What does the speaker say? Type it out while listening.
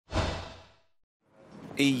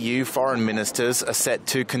EU foreign ministers are set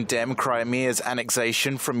to condemn Crimea's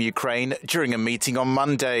annexation from Ukraine during a meeting on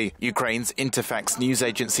Monday. Ukraine's Interfax news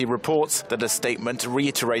agency reports that a statement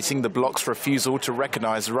reiterating the bloc's refusal to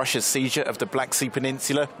recognize Russia's seizure of the Black Sea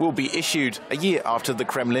Peninsula will be issued a year after the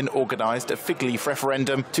Kremlin organized a fig leaf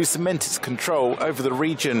referendum to cement its control over the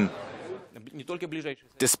region.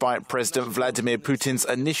 Despite President Vladimir Putin's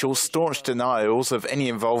initial staunch denials of any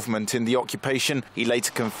involvement in the occupation, he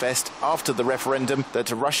later confessed after the referendum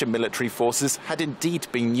that Russian military forces had indeed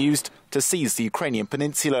been used to seize the Ukrainian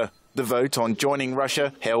peninsula. The vote on joining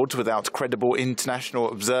Russia, held without credible international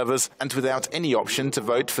observers and without any option to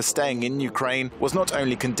vote for staying in Ukraine, was not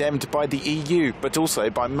only condemned by the EU, but also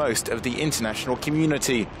by most of the international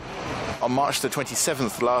community. On March the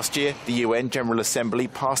 27th last year, the UN General Assembly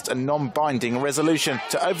passed a non-binding resolution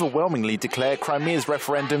to overwhelmingly declare Crimea's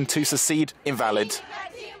referendum to secede invalid.